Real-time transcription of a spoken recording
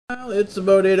Well, it's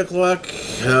about 8 o'clock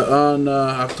on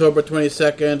October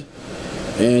 22nd,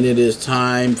 and it is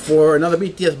time for another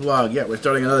BTS vlog. Yeah, we're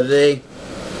starting another day.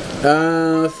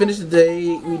 Finished the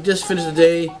day. We just finished the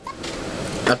day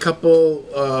a couple,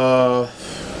 about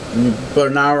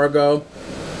an hour ago.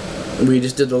 We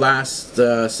just did the last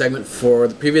segment for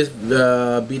the previous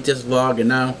BTS vlog, and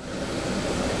now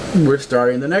we're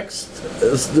starting the next.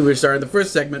 We're starting the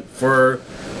first segment for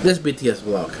this BTS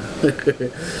vlog.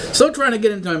 Still trying to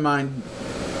get into my mind,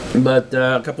 but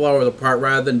a couple hours apart,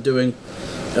 rather than doing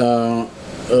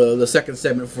the second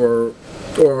segment for,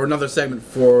 or another segment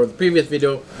for the previous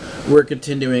video, we're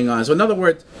continuing on. So in other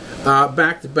words,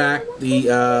 back to back, the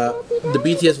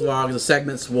BTS vlogs, the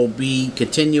segments will be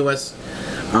continuous.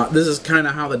 This is kind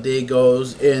of how the day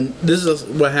goes, and this is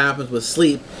what happens with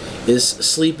sleep.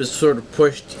 Sleep is sort of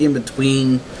pushed in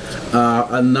between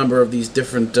a number of these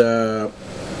different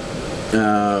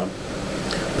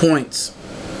points.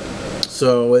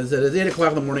 So it's 8 o'clock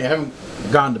in the morning. I haven't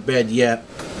gone to bed yet.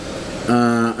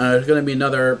 There's going to be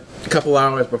another couple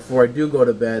hours before I do go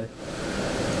to bed.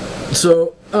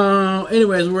 So,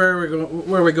 anyways, where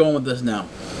are we going with this now?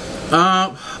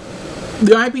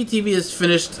 The IPTV is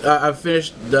finished. I've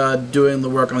finished doing the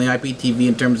work on the IPTV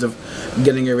in terms of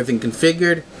getting everything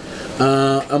configured.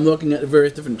 I'm looking at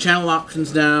various different channel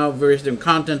options now, various different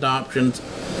content options,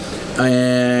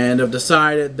 and I've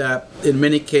decided that in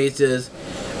many cases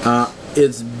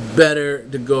it's better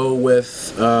to go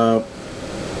with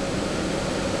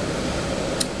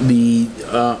the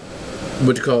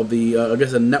what you call the I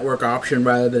guess a network option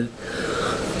rather than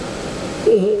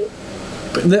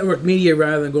network media,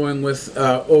 rather than going with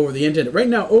over the internet. Right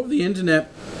now, over the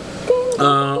internet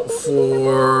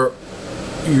for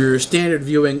your standard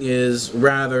viewing is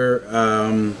rather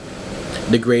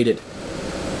degraded.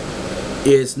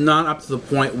 It's not up to the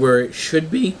point where it should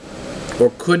be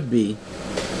or could be,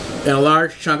 and a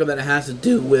large chunk of that has to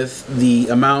do with the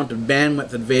amount of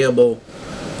bandwidth available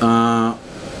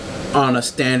on a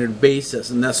standard basis.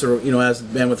 And that's sort of, you know, as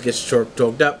the bandwidth gets choked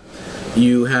up,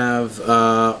 you have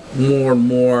more and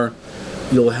more,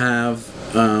 you'll have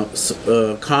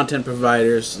content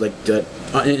providers like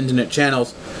internet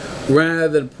channels, rather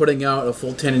than putting out a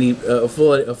full 1080, a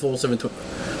full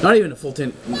 720, not even a full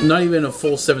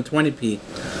 720p,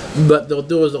 but they'll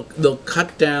do is they'll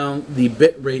cut down the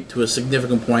bit rate to a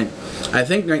significant point. I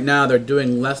think right now they're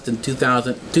doing less than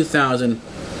 2,000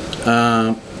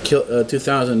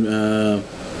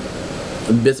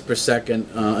 bits per second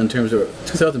in terms of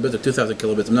 2,000 bits or 2,000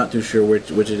 kilobits. I'm not too sure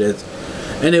which it is.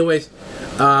 Anyways,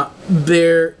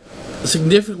 they're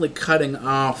significantly cutting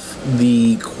off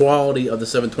the quality of the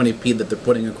 720p that they're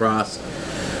putting across,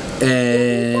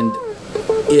 and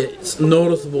it's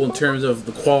noticeable in terms of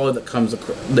the quality that comes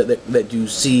that you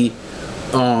see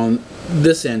on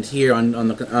this end here on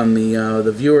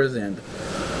the viewer's end.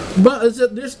 But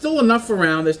there's still enough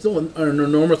around. There's still an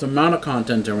enormous amount of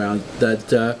content around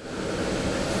that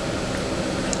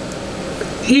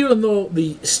even though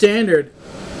the standard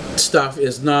stuff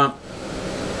is not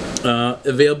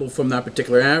available from that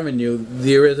particular avenue,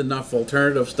 there is enough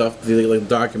alternative stuff, like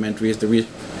documentaries, the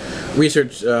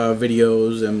research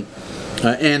videos, and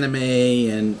anime,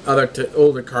 and other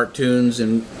older cartoons,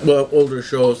 and older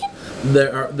shows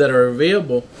that are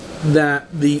available. That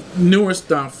the newer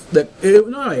stuff the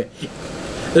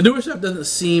newer stuff doesn't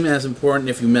seem as important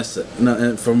if you miss it,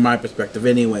 from my perspective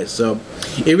anyway. So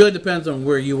it really depends on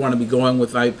where you want to be going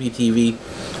with IPTV.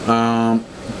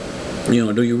 You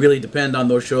know, do you really depend on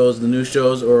those shows, the new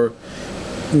shows, or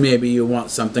maybe you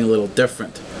want something a little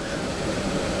different?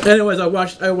 Anyways, I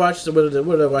watched what did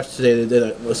I watch today?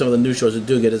 Some of the new shows that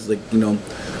do get is, like, you know,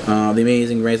 The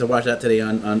Amazing Race. I watched that today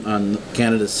on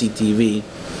Canada's CTV.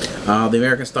 The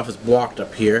American stuff is blocked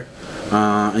up here,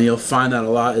 and you'll find that a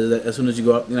lot is that as soon as you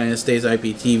go up to the United States,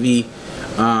 IPTV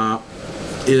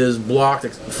is blocked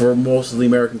for most of the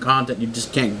American content. You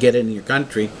just can't get it in your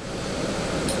country.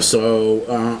 So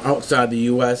outside the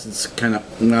U.S., it's kind of,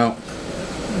 well,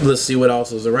 let's see what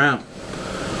else is around.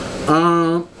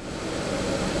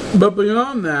 But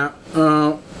beyond that,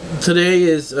 today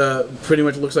is pretty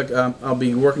much looks like I'll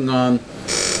be working on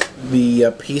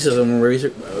the pieces of my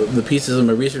research,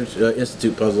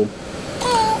 Institute puzzle.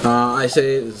 I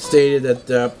stated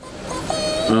that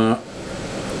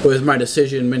it was my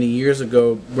decision many years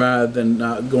ago, rather than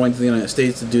going to the United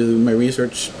States to do my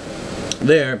research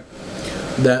there,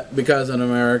 that because I'm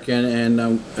American and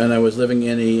I was living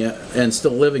in and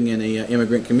still living in a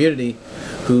immigrant community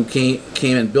who came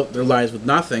and built their lives with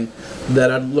nothing, that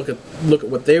I'd look at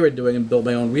what they were doing and build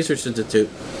my own research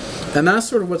institute. And that's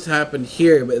sort of what's happened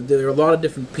here. But there are a lot of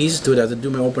different pieces to it as I do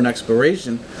my open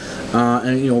exploration,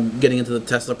 and getting into the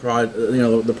Tesla project,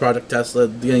 the project Tesla,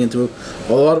 getting into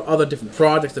a lot of other different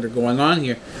projects that are going on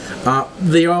here.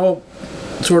 They all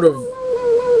sort of,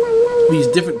 these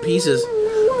different pieces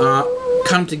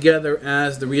come together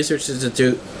as the research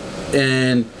institute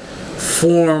and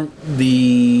form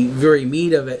the very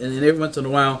meat of it. And then every once in a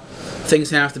while,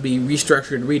 things have to be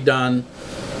restructured, redone,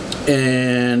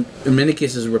 and in many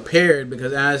cases repaired,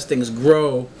 because as things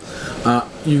grow,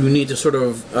 you need to sort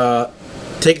of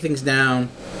take things down,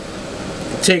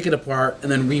 take it apart,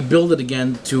 and then rebuild it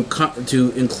again to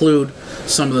include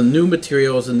some of the new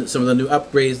materials and some of the new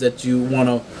upgrades that you want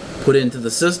to put into the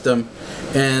system.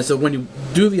 And so when you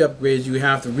do the upgrades, you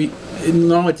have to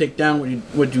not only take down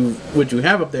what you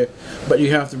have up there, but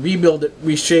you have to rebuild it,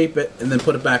 reshape it, and then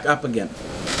put it back up again.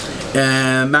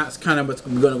 And that's kind of what's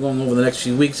going over the next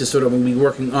few weeks. Is sort of going to be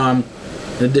working on,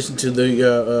 in addition to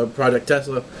the Project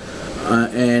Tesla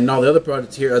and all the other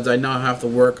projects here, as I now have to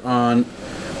work on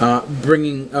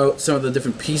bringing out some of the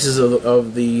different pieces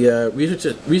of the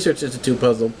Research Institute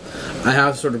puzzle. I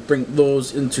have to sort of bring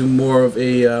those into more of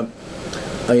a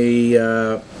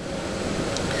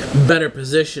better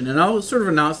position, and I'll sort of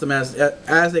announce them as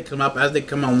they come up, as they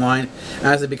come online,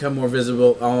 as they become more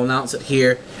visible. I'll announce it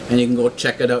here, and you can go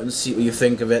check it out and see what you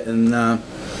think of it, and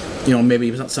maybe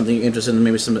it's not something you're interested in,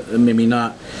 maybe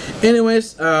not.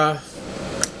 Anyways, I'm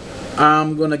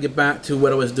gonna get back to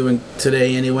what I was doing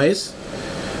today, anyways,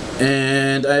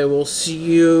 and I will see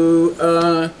you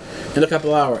in a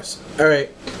couple hours. All right,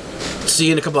 see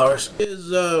you in a couple hours. It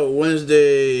is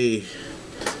Wednesday,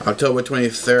 October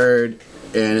 23rd.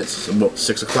 And it's about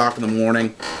 6 o'clock in the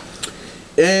morning,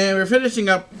 and we're finishing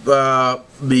up the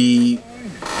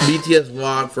BTS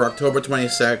vlog for October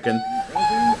 22nd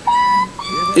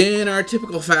in our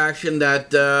typical fashion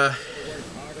that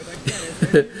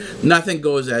nothing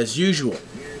goes as usual.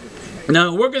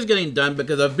 Now, work is getting done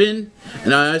because and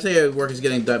I say work is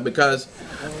getting done because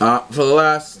for the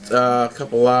last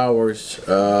couple hours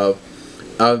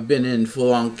I've been in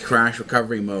full-on crash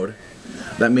recovery mode.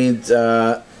 That means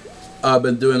I've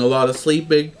been doing a lot of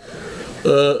sleeping.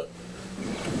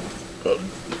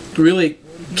 Really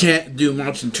can't do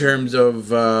much in terms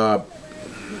of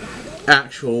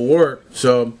actual work.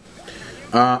 So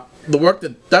the work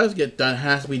that does get done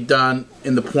has to be done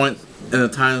in the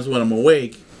times when I'm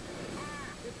awake.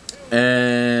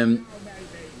 And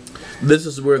this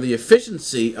is where the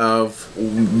efficiency of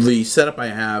the setup I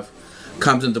have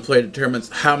comes into play. Determines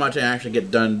how much I actually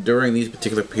get done during these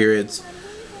particular periods,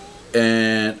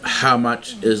 and how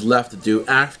much is left to do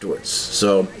afterwards.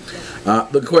 So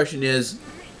the question is,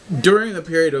 during the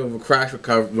period of crash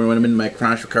recovery, when I'm in my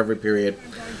crash recovery period,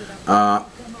 can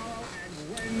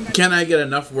I get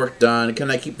enough work done? Can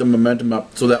I keep the momentum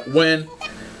up so that when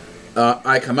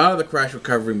I come out of the crash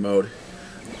recovery mode,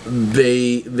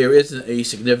 there isn't a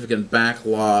significant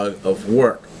backlog of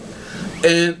work?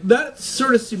 And that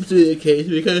sort of seems to be the case,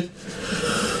 because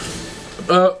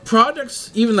projects,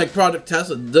 even like Project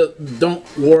Tesla,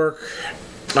 don't work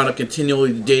on a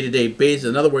continually day-to-day basis.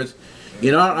 In other words,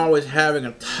 you're not always having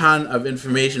a ton of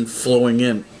information flowing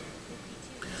in.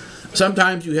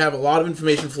 Sometimes you have a lot of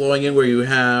information flowing in where you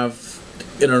have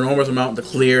an enormous amount to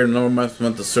clear, an enormous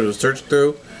amount to sort of search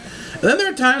through. And then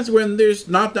there are times when there's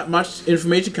not that much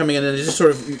information coming in, and it's just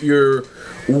sort of you're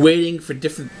waiting for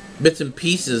different bits and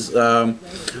pieces.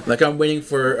 Like I'm waiting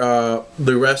for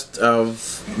the rest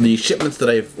of the shipments that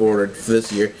I've ordered for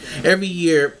this year. Every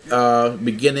year,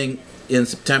 beginning in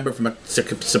September, from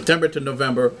September to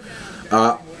November,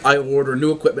 I order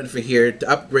new equipment for here to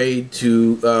upgrade,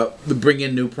 to bring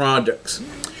in new projects.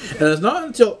 And it's not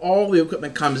until all the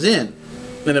equipment comes in,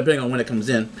 and depending on when it comes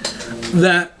in,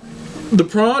 that the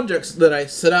projects that I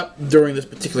set up during this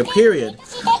particular period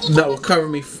that will cover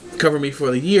me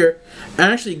for the year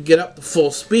actually get up to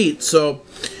full speed. So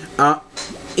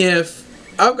if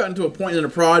I've gotten to a point in a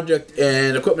project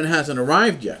and equipment hasn't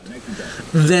arrived yet,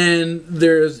 then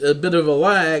there's a bit of a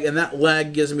lag, and that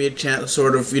lag gives me a chance to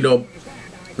sort of,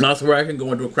 that's where I can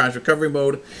go into a crash recovery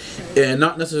mode and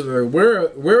not necessarily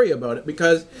worry about it,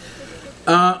 because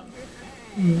I'm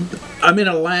in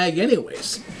a lag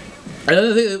anyways. In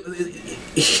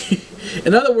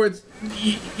other words,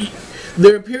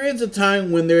 there are periods of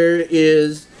time when there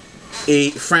is a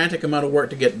frantic amount of work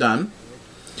to get done,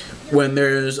 when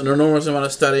there's an enormous amount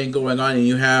of studying going on, and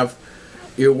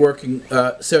you're working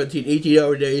 17,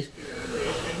 18-hour days,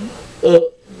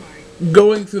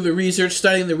 going through the research,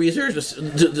 studying the research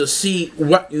to see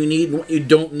what you need and what you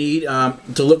don't need,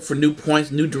 to look for new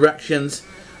points, new directions,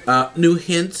 new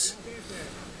hints.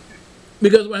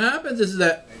 Because what happens is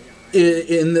that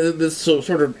this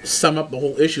sort of sum up the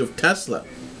whole issue of Tesla,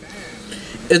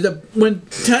 is that when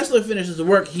Tesla finishes the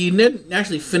work, he didn't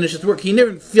actually finish his work. He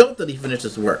never felt that he finished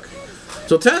his work.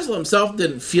 So Tesla himself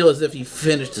didn't feel as if he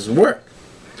finished his work.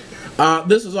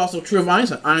 This is also true of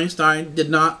Einstein. Einstein did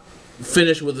not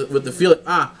finish with the feeling,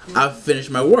 I've finished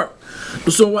my work.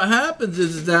 So what happens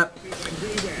is that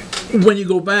when you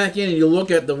go back in and you look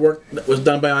at the work that was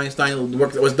done by Einstein, the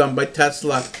work that was done by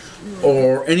Tesla,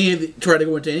 or try to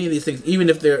go into any of these things, even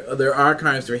if their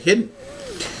archives are hidden,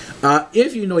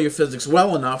 if you know your physics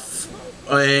well enough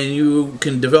and you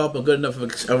can develop a good enough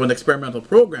of an experimental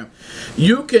program,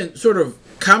 you can sort of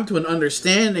come to an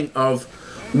understanding of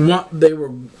what they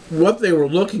were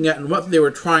looking at and what they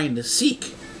were trying to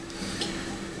seek.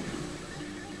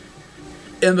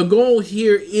 And the goal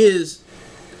here is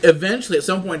eventually, at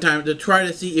some point in time, to try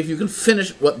to see if you can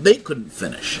finish what they couldn't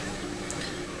finish.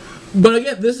 But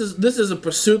again, this is a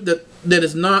pursuit that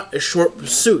is not a short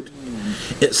pursuit.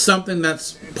 It's something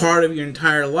that's part of your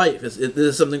entire life. It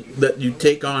is something that you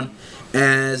take on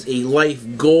as a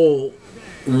life goal,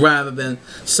 rather than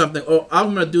something,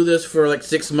 I'm going to do this for like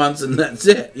 6 months and that's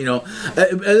it. You know,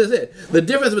 as I said, the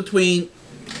difference between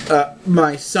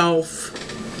myself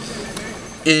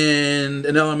and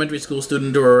an elementary school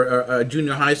student or a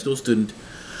junior high school student,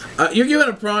 you're given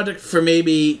a project for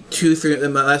maybe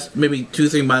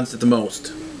 2-3 months at the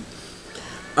most.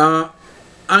 I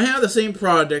have the same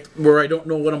project where I don't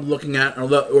know what I'm looking at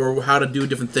or how to do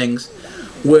different things,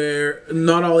 where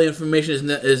not all the information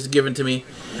is given to me.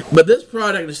 But this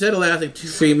project, instead of lasting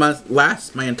 2-3 months,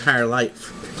 lasts my entire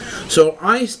life. So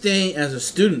I stay as a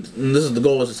student, and this is the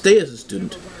goal, is to stay as a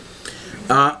student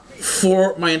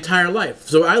for my entire life.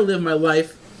 So I live my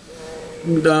life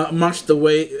in much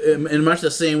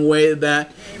the same way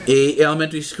that a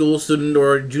elementary school student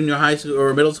or a junior high school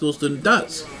or a middle school student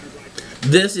does.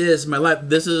 This is my life.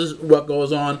 This is what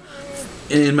goes on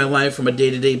in my life from a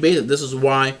day-to-day basis. This is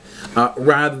why,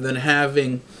 rather than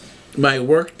having my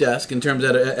work desk in terms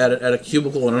at a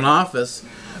cubicle in an office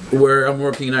where I'm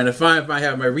working 9 to 5, I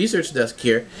have my research desk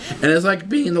here, and it's like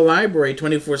being in the library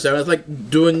 24/7. It's like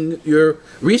doing your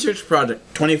research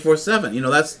project 24/7. You know,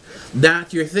 that's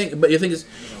your thing. But your thing is,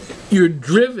 you're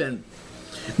driven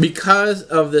because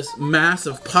of this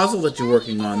massive puzzle that you're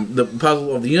working on, the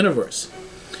puzzle of the universe.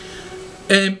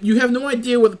 And you have no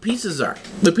idea what the pieces are.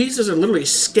 The pieces are literally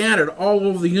scattered all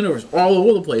over the universe, all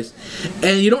over the place.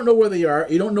 And you don't know where they are.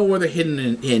 You don't know where they're hidden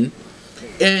in.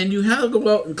 And you have to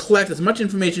go out and collect as much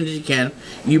information as you can.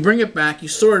 You bring it back, you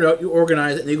sort it out, you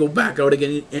organize it, and you go back out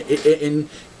again and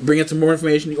bring in some more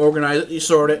information, you organize it, you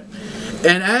sort it.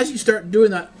 And as you start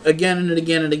doing that again and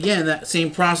again and again, that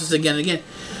same process again and again,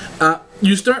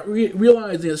 you start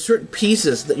realizing that certain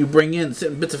pieces that you bring in,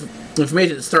 certain bits of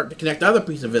information, that start to connect other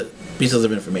pieces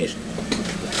of information.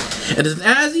 And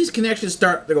as these connections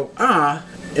start to go,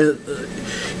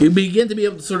 you begin to be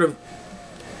able to sort of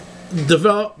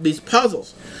develop these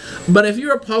puzzles. But if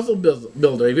you're a puzzle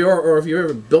builder, if you've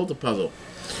ever built a puzzle,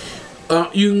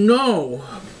 you know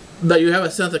that you have a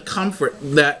sense of comfort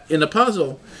that in a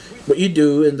puzzle, what you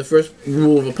do in the first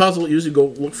rule of a puzzle, you usually go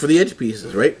look for the edge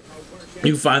pieces, right?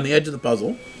 You find the edge of the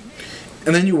puzzle,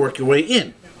 and then you work your way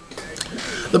in.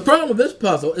 The problem with this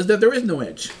puzzle is that there is no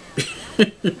edge.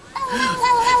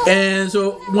 And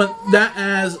so when that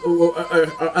has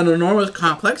an enormous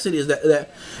complexity is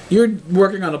that you're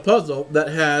working on a puzzle that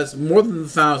has more than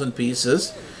 1,000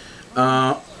 pieces,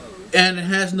 and it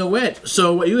has no edge.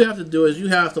 So what you have to do is you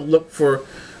have to look for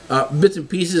bits and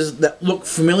pieces that look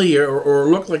familiar or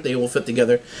look like they will fit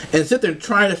together, and sit there and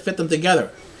try to fit them together.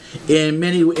 In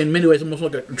many ways, almost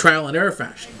like a trial and error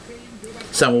fashion.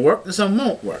 Some will work and some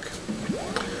won't work.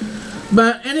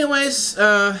 But anyways,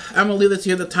 I'm going to leave this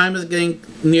here. The time is getting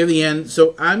near the end,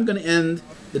 so I'm going to end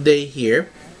the day here.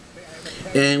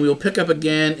 And we'll pick up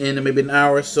again in maybe an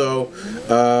hour or so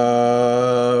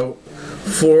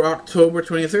for October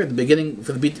 23rd, the beginning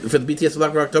for the BTS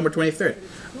vlog for October 23rd.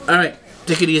 Alright,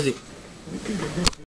 take it easy.